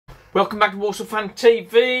Welcome back to Walsall Fan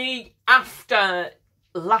TV. After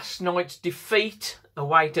last night's defeat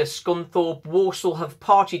away to Scunthorpe, Walsall have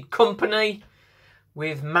parted company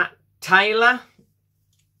with Matt Taylor.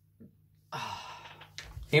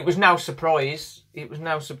 It was no surprise. It was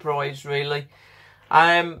no surprise, really.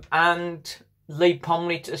 And Lee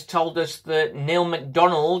Pomlett has told us that Neil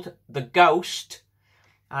MacDonald, the Ghost,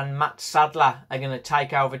 and Matt Sadler are going to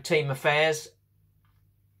take over team affairs.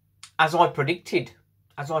 As I predicted,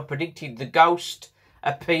 the Ghost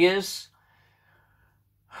appears.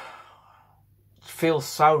 It feels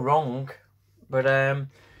so wrong. But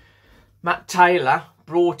Matt Taylor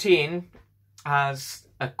brought in as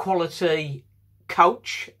a quality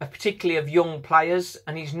coach, particularly of young players,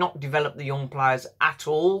 and he's not developed the young players at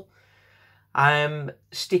all.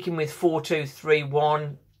 Sticking with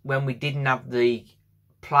 4-2-3-1 when we didn't have the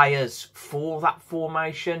players for that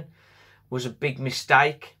formation was a big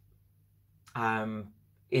mistake.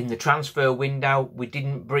 In the transfer window, we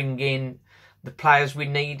didn't bring in the players we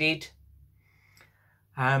needed.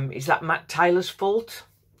 Is that Matt Taylor's fault?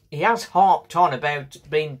 He has harped on about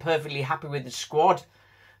being perfectly happy with the squad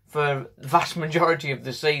for the vast majority of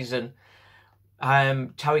the season,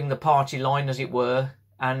 towing the party line, as it were.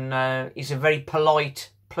 And he's a very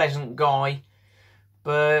polite, pleasant guy,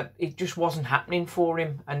 but it just wasn't happening for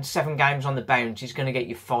him. And 7 games on the bounce, he's going to get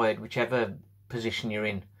you fired, whichever position you're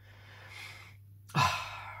in.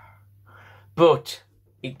 But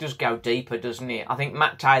it does go deeper, doesn't it? I think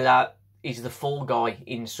Matt Taylor is the fall guy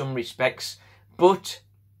in some respects, but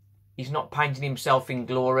he's not painting himself in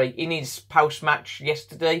glory. In his post-match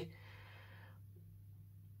yesterday,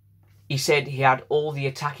 he said he had all the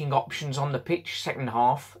attacking options on the pitch second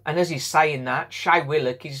half. And as he's saying that, Shay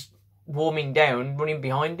Willock is warming down, running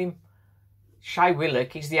behind him. Shay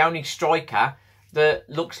Willock is the only striker that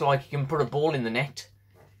looks like he can put a ball in the net.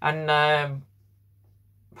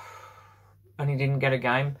 And he didn't get a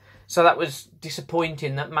game. So that was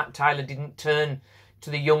disappointing that Matt Taylor didn't turn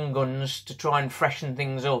to the young guns to try and freshen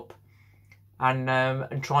things up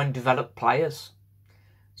and try and develop players.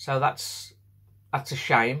 So that's a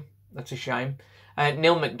shame. That's a shame.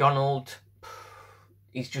 Neil MacDonald,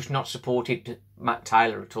 he's just not supported Matt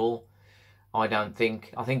Taylor at all, I don't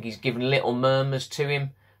think. I think he's given little murmurs to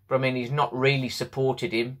him, but I mean, he's not really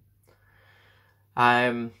supported him.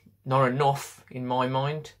 Not enough, in my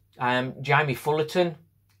mind. Jamie Fullerton,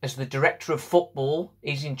 as the director of football,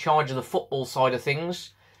 he's in charge of the football side of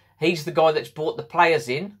things. He's the guy that's brought the players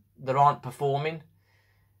in that aren't performing.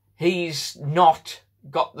 He's not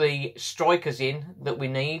got the strikers in that we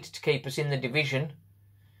need to keep us in the division.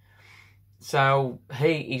 So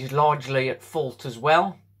he is largely at fault as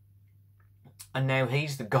well. And now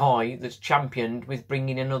he's the guy that's championed with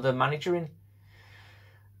bringing another manager in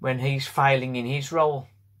when he's failing in his role.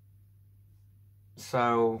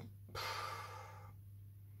 So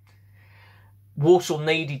Walsall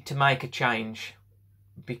needed to make a change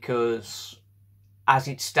because as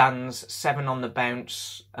it stands, 7 on the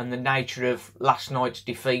bounce, and the nature of last night's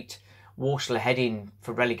defeat, Walsall are heading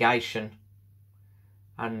for relegation.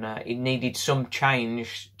 And it needed some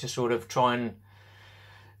change to sort of try and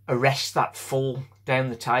arrest that fall down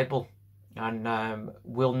the table. And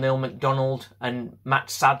will Neil MacDonald and Matt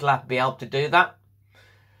Sadler be able to do that?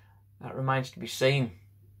 That remains to be seen.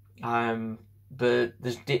 But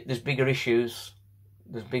there's bigger issues.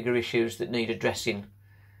 There's bigger issues that need addressing.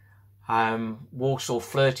 Walsall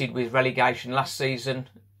flirted with relegation last season,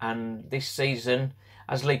 and this season,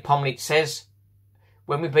 as Lee Pomlett says,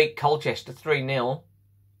 when we beat Colchester 3-0,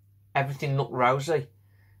 everything looked rosy.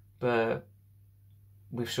 But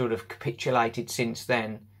we've sort of capitulated since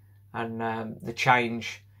then, and the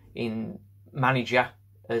change in manager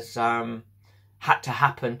has had to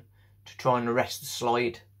happen to try and arrest the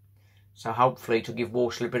slide. So hopefully it'll give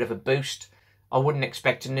Walsall a bit of a boost. I wouldn't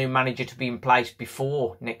expect a new manager to be in place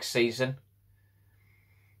before next season.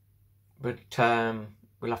 But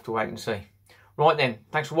we'll have to wait and see. Right then,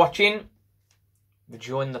 thanks for watching.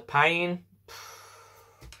 Enjoying the pain.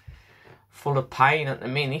 Full of pain at the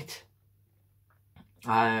minute.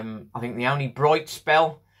 I think the only bright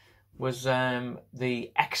spell was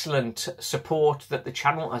the excellent support that the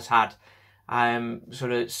channel has had.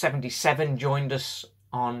 Sort of 77 joined us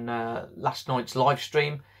on last night's live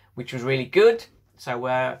stream, which was really good. So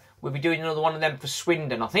we'll be doing another one of them for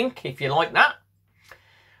Swindon, I think, if you like that.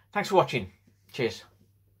 Thanks for watching. Cheers.